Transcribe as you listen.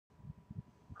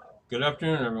Good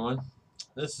afternoon, everyone.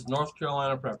 This is North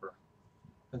Carolina Prepper.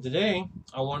 And today,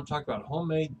 I want to talk about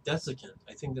homemade desiccant.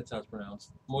 I think that's how it's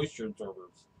pronounced. Moisture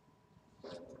absorbers.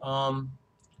 Um,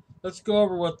 let's go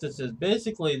over what this is.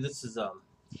 Basically, this is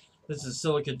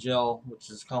silica gel, which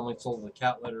is commonly sold in the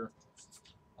cat litter.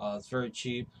 It's very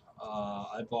cheap.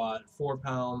 I bought 4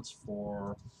 pounds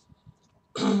for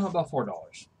about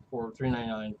 $4, for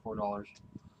 $3.99, $4.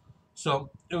 So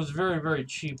it was very, very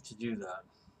cheap to do that.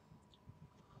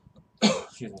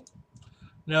 Excuse me.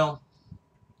 Now,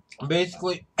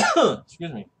 basically,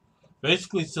 excuse me.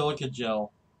 Basically, silica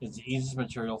gel is the easiest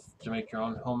material to make your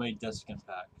own homemade desiccant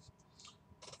packs.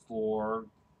 For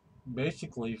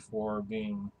basically for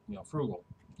being frugal.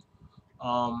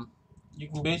 You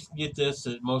can basically get this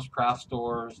at most craft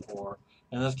stores or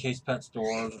in this case pet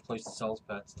stores or places that sells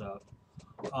pet stuff.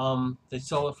 They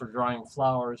sell it for drying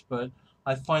flowers, but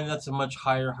I find that's a much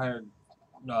higher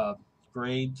uh,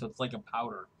 grade, so it's like a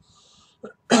powder.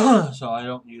 So I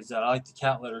don't use that. I like the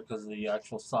cat litter because of the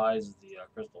actual size of the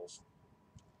crystals.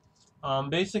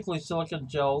 Basically, silicon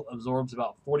gel absorbs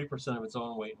about 40% of its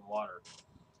own weight in water.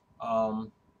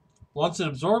 Once it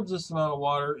absorbs this amount of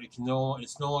water, it's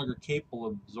no longer capable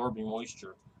of absorbing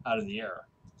moisture out of the air.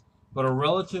 But a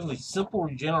relatively simple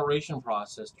regeneration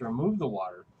process to remove the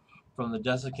water from the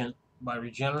desiccant by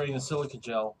regenerating the silica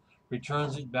gel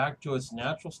returns it back to its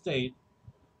natural state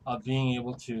of being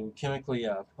able to chemically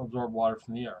absorb water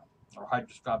from the air, or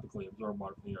hydroscopically absorb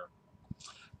water from the air.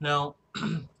 Now,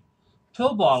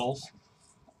 pill bottles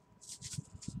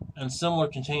and similar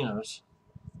containers,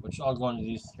 which I'll go into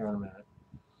these here in a minute,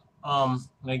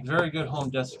 make very good home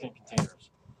desiccant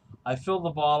containers. I fill the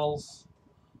bottles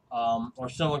or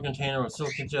similar container with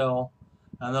silica gel,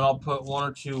 and then I'll put 1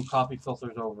 or 2 coffee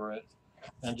filters over it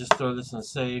and just throw this in the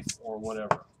safe or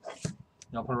whatever.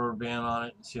 Put a rubber band on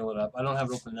it and seal it up. I don't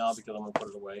have it open now because I'm going to put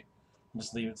it away and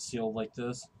just leave it sealed like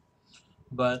this.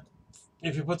 But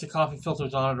if you put the coffee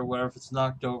filters on it or whatever, if it's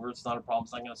knocked over, it's not a problem.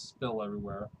 It's not going to spill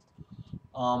everywhere.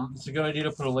 It's a good idea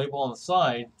to put a label on the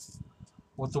side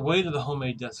with the weight of the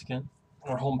homemade desiccant,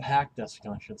 or home packed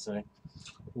desiccant, I should say,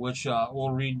 which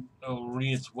will read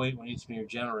its weight when it needs to be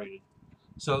regenerated.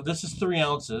 So this is 3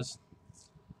 ounces.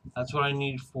 That's what I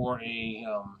need for a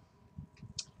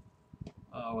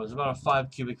was about a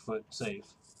 5 cubic foot safe.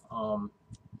 Let's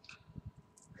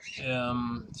see here.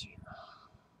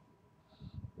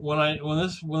 When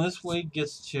this weight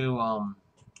gets to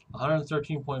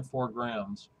 113.4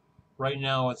 grams, right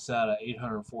now it's at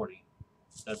 840.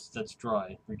 That's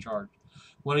dry, recharged.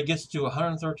 When it gets to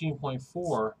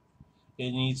 113.4,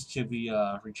 it needs to be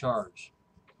recharged,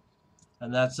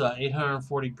 and that's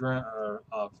 840 gram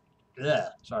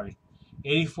sorry,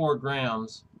 84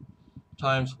 grams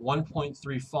times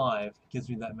 1.35 gives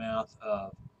me that math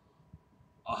of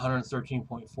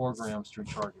 113.4 grams to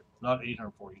recharge it. Not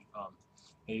 840,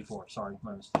 84. Sorry,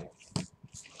 my mistake.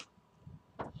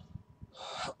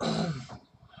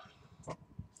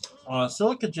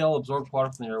 Silica gel absorbs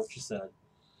water from the air, which you said.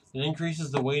 It increases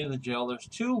the weight of the gel. There's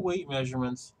 2 weight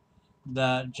measurements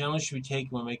that generally should be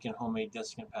taken when making homemade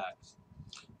desiccant packs.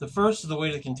 The first is the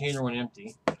weight of the container when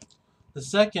empty. The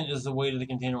second is the weight of the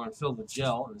container when filled with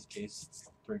gel, in this case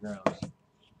 3 grams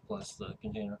plus the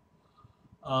container.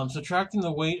 Subtracting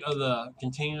the weight of the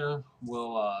container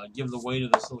will give the weight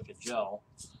of the silica gel.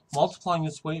 Multiplying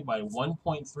this weight by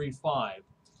 1.35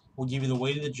 will give you the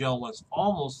weight of the gel when it's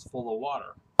almost full of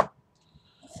water.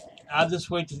 Add this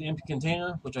weight to the empty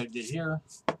container, which I did here,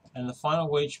 and the final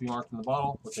weight should be marked in the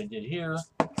bottle, which I did here,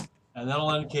 and that'll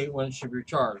indicate when it should be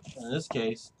recharged. In this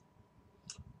case,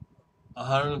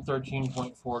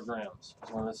 113.4 grams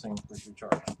is when this thing is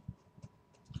recharged.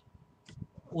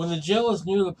 When the gel is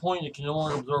near the point it can no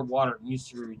longer absorb water, it needs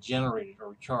to be regenerated or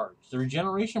recharged. The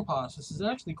regeneration process is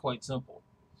actually quite simple.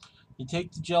 You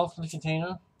take the gel from the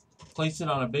container, place it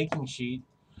on a baking sheet.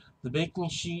 The baking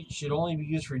sheet should only be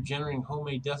used for regenerating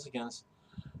homemade desiccants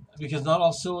because not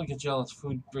all silica gel is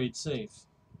food grade safe.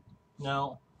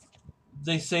 Now,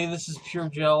 they say this is pure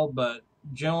gel, but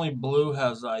generally blue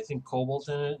has, I think, cobalt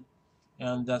in it,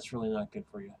 and that's really not good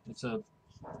for you. It's a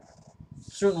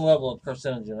certain level of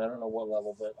carcinogen. I don't know what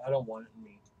level, but I don't want it in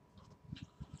me.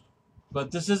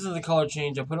 But this isn't the color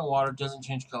change. I put it in water. It doesn't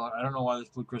change color. I don't know why there's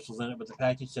blue crystals in it, but the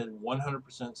package said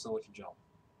 100% silica gel.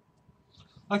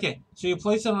 Okay, so you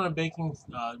place it on a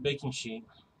baking sheet.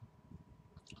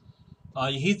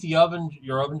 You heat your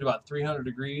oven to about 300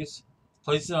 degrees.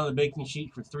 Place it on the baking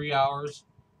sheet for 3 hours.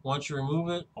 Once you remove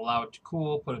it, allow it to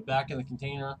cool. Put it back in the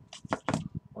container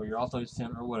or your Altoids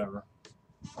tin or whatever.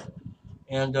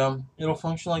 And it'll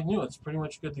function like new. It's pretty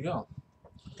much good to go.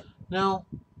 Now,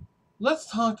 let's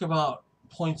talk about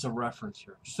points of reference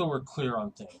here, so we're clear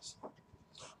on things.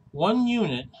 One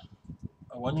unit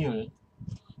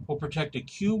will protect a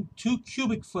 2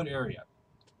 cubic foot area.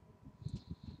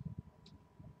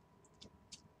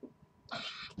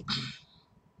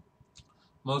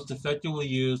 Most effectively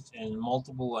used in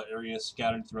multiple areas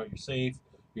scattered throughout your safe,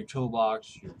 your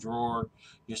toolbox, your drawer,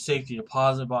 your safety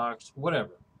deposit box,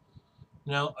 whatever.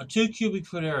 Now, a 2 cubic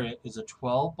foot area is a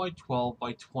 12 by 12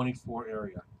 by 24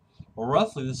 area, or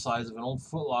roughly the size of an old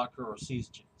Foot Locker or sea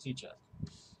chest.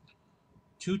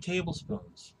 2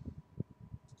 tablespoons,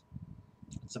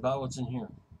 it's about what's in here,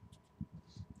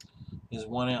 is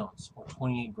 1 ounce, or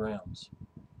 28 grams.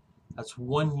 That's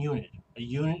 1 unit. A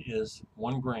unit is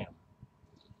 1 gram.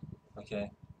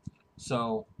 Okay,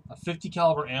 so a 50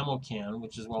 caliber ammo can,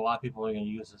 which is what a lot of people are going to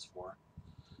use this for,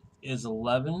 is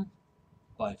 11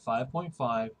 by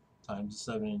 5.5 times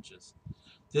 7 inches.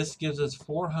 This gives us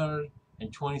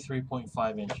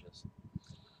 423.5 inches.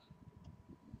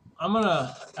 I'm going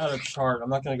to add a chart. I'm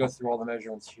not going to go through all the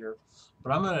measurements here,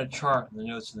 but I'm going to chart in the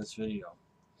notes of this video.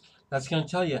 That's going to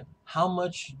tell you how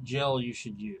much gel you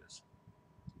should use,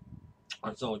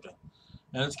 or silica.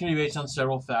 And it's going to be based on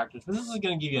several factors, but this is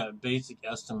going to give you a basic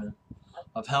estimate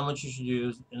of how much you should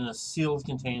use in a sealed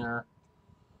container,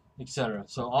 etc.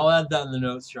 So I'll add that in the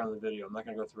notes here on the video. I'm not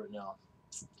going to go through it now.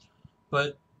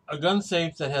 But a gun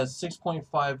safe that has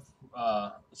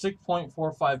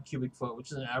 6.45 cubic foot,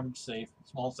 which is an average safe,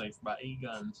 small safe, about 8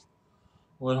 guns,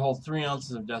 would hold 3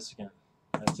 ounces of desiccant.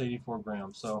 That's 84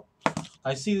 grams. So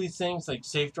I see these things like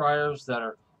safe dryers that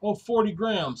are, 40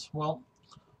 grams. Well,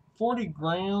 40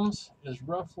 grams is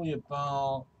roughly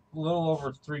about a little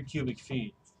over 3 cubic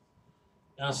feet.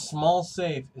 And a small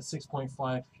safe is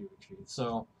 6.5 cubic feet.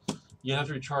 So you have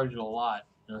to recharge it a lot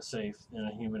in a safe in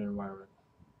a humid environment.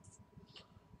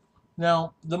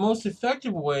 Now, the most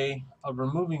effective way of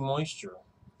removing moisture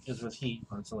is with heat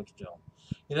on silica gel.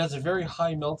 It has a very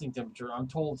high melting temperature. I'm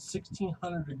told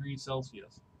 1600 degrees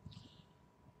Celsius.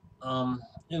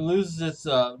 It loses its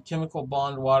chemical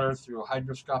bond water through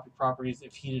hygroscopic properties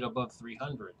if heated above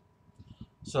 300.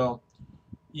 So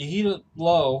you heat it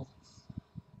low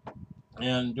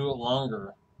and do it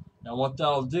longer. And what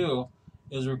that'll do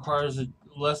is it requires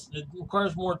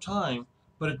more time,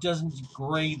 but it doesn't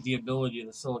degrade the ability of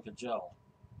the silica gel.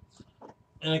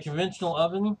 In a conventional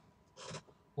oven,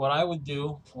 what I would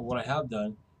do, or what I have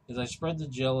done, is I spread the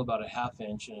gel about a ½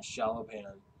 inch in a shallow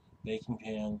pan, baking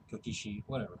pan, cookie sheet,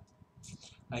 whatever.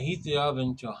 I heat the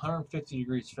oven to 150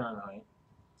 degrees Fahrenheit,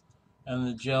 and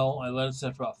the gel, I let it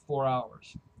set for about 4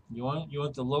 hours. You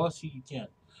want the lowest heat you can.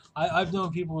 I've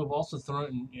known people who have also thrown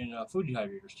it in food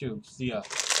dehydrators too. See the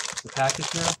package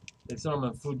here? They throw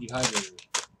them in food dehydrators.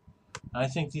 And I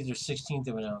think these are 1/16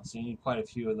 of an ounce, so you need quite a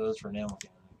few of those for an ammo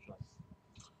can, actually.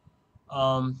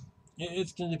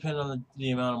 It's going to depend on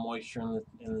the amount of moisture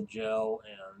in the gel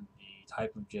and the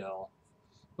type of gel,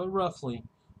 but roughly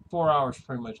 4 hours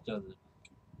pretty much does it.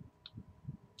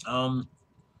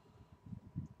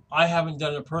 I haven't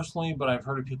done it personally, but I've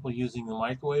heard of people using the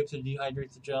microwave to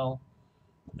dehydrate the gel.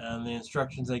 And the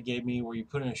instructions they gave me were you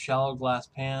put in a shallow glass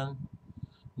pan,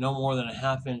 no more than a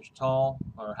 ½ inch tall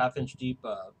or ½ inch deep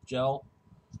gel.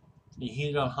 You heat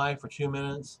it on high for 2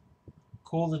 minutes,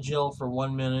 cool the gel for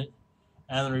 1 minute,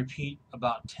 and then repeat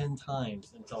about 10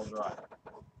 times until dry.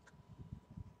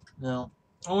 Now,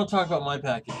 I want to talk about my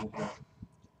packaging here.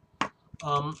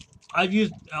 I've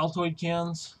used Altoid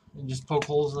cans and just poke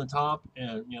holes in the top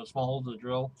and small holes to the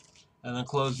drill, and then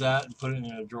close that and put it in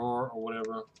a drawer or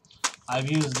whatever. I've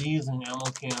used these in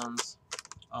ammo cans.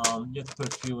 You have to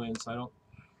put a few in, so I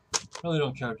really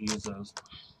don't care to use those.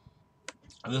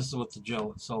 And this is what the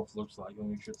gel itself looks like. Let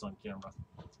me make sure it's on camera.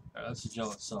 That's the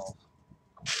gel itself.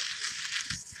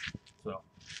 So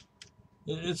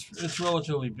it's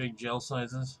relatively big gel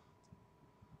sizes.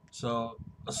 So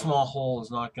a small hole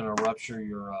is not going to rupture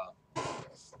your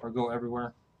or go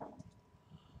everywhere.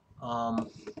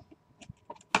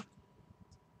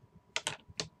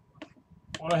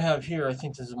 What I have here, I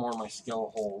think this is more my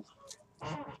scale hold.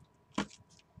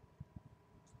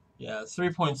 Yeah,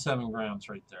 3.7 grams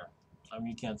right there. I mean,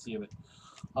 you can't see it.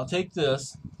 I'll take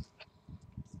this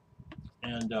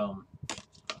and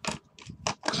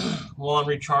while I'm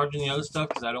recharging the other stuff,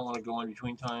 because I don't want to go in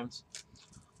between times,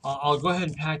 I'll go ahead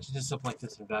and package this up like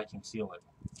this and vacuum seal it.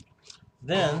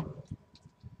 Then,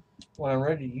 when I'm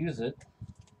ready to use it,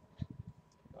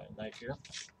 my knife here,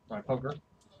 my poker,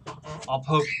 I'll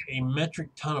poke a metric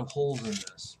ton of holes in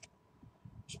this.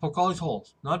 Just poke all these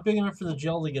holes. Not big enough for the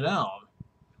gel to get out,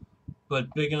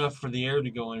 but big enough for the air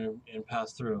to go in and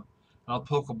pass through. And I'll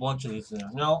poke a bunch of these in there.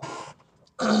 Now,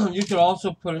 you could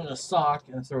also put it in a sock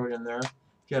and throw it in there if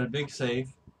you had a big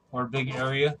safe, or a big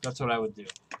area, that's what I would do.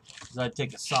 Is I'd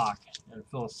take a sock and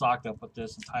fill a sock up with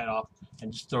this and tie it off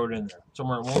and just throw it in there.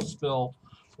 Somewhere it won't spill,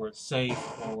 where it's safe,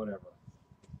 or whatever.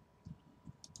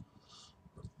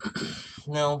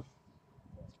 Now,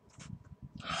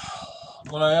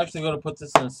 when I actually go to put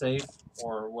this in a safe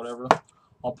or whatever,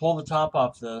 I'll pull the top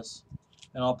off this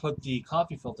and I'll put the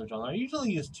coffee filters on. I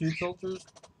usually use 2 filters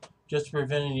just to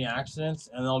prevent any accidents,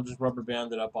 and I'll just rubber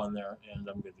band it up on there and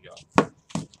I'm good to go.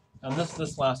 And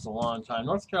this lasts a long time.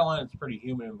 North Carolina is a pretty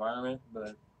humid environment,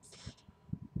 but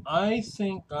I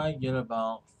think I get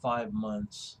about 5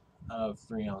 months out of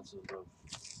 3 ounces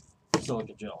of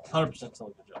silica gel, 100%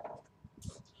 silica gel.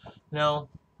 Now,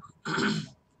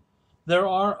 there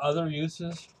are other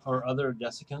uses or other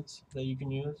desiccants that you can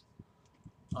use.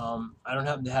 I don't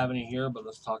happen to have any here, but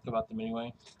let's talk about them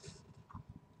anyway.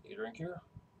 Take a drink here.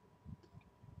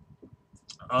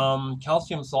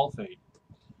 Calcium sulfate,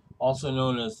 also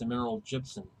known as the mineral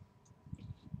gypsum,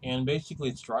 and basically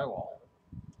it's drywall.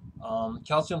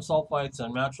 Calcium sulfite is a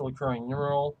naturally occurring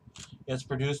mineral. It's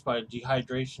produced by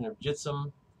dehydration of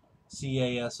gypsum,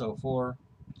 CaSO4.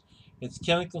 It's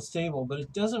chemically stable, but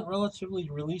it doesn't relatively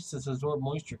release this absorbed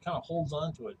moisture. It kind of holds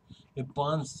on to it. It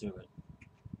bonds to it.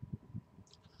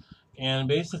 And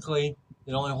basically,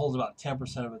 it only holds about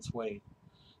 10% of its weight.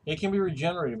 It can be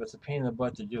regenerated, but it's a pain in the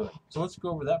butt to do it. So let's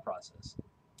go over that process.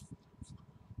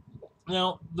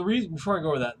 Now, before I go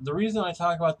over that, the reason I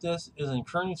talk about this is in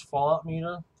Kearney's fallout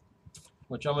meter,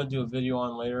 which I'm going to do a video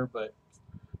on later, but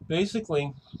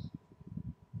basically,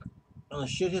 when the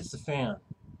shit hits the fan,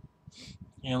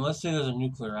 and let's say there's a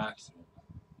nuclear accident,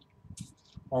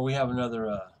 or we have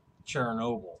another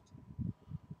Chernobyl.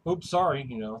 Oops, sorry,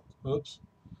 oops.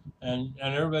 And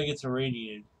everybody gets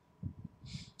irradiated.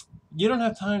 You don't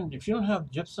have time, if you don't have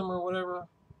gypsum or whatever,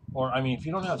 or I mean, if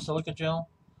you don't have silica gel,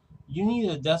 you need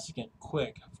a desiccant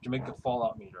quick to make the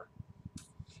fallout meter.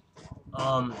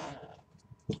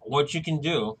 What you can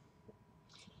do,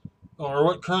 or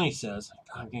what Kearney says,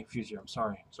 God, I'm getting confused here, I'm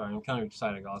sorry, I'm kind of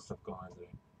excited, I got a lot of stuff going on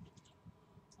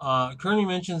today. Kearney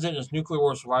mentions it in his nuclear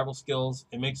war survival skills.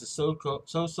 It makes a so-so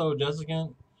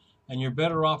desiccant, and you're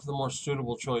better off with a more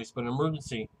suitable choice, but in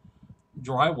emergency,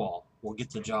 drywall will get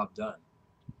the job done.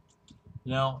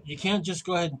 Now, you can't just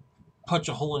go ahead and punch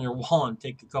a hole in your wall and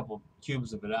take a couple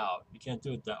cubes of it out. You can't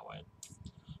do it that way.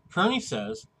 Kearney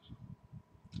says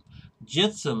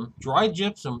dry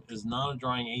gypsum is not a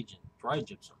drying agent. Dry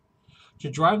gypsum.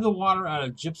 To drive the water out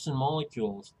of gypsum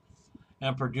molecules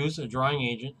and produce a drying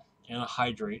agent and a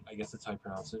hydrate, I guess that's how you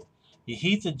pronounce it, you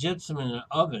heat the gypsum in an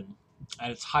oven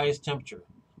at its highest temperature,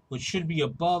 which should be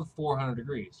above 400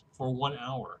 degrees, for 1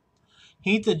 hour.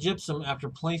 Heat the gypsum after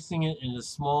placing it into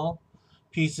small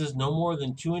pieces no more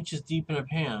than 2 inches deep in a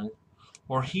pan,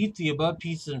 or heat the above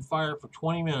pieces in fire for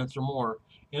 20 minutes or more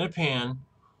in a pan,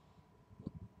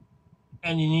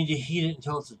 and you need to heat it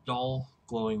until it's a dull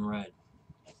glowing red.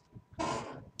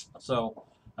 So,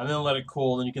 and then let it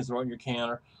cool, then you can throw it in your can,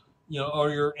 or or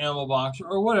your ammo box,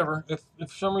 or whatever. If for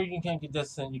some reason you can't get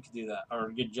desiccant, you can do that, or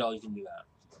get gel, you can do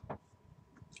that.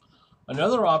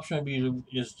 Another option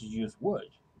is to use wood.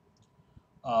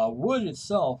 Wood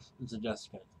itself is a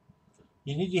desiccant.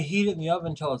 You need to heat it in the oven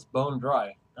until it's bone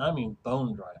dry. I mean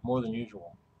bone dry, more than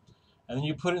usual. And then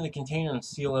you put it in the container and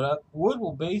seal it up. Wood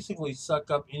will basically suck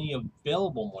up any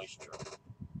available moisture.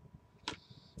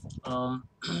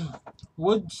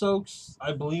 Wood soaks,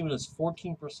 I believe it is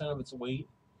 14% of its weight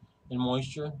in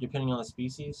moisture, depending on the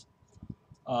species.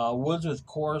 Woods with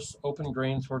coarse, open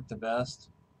grains work the best.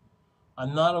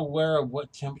 I'm not aware of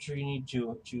what temperature you need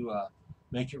to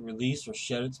make it release or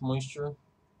shed its moisture,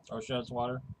 or shed its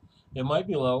water. It might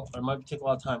be low, or it might take a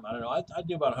lot of time. I don't know. I'd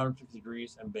do about 150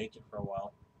 degrees and bake it for a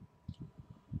while.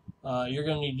 You're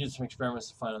going to need to do some experiments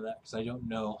to find out that, because I don't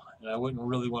know, and I wouldn't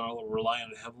really want to rely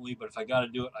on it heavily, but if I got to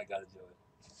do it, I got to do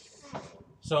it.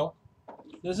 So,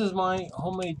 this is my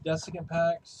homemade desiccant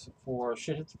packs for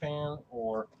shit hits the fan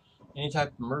or any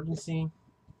type of emergency.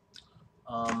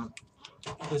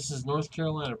 This is North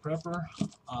Carolina Prepper.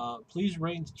 Please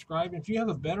rate and subscribe. If you have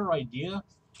a better idea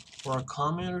or a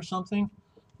comment or something,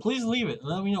 please leave it and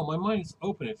let me know. My mind is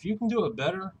open. If you can do it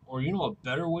better, or you know a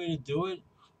better way to do it,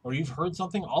 or you've heard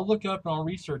something, I'll look it up and I'll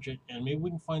research it, and maybe we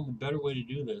can find the better way to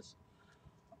do this.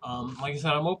 Like I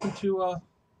said, I'm open to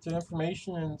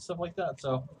information and stuff like that.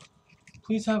 So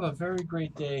please have a very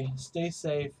great day. Stay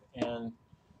safe, and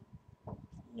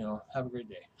have a great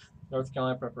day. North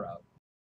Carolina Prepper out.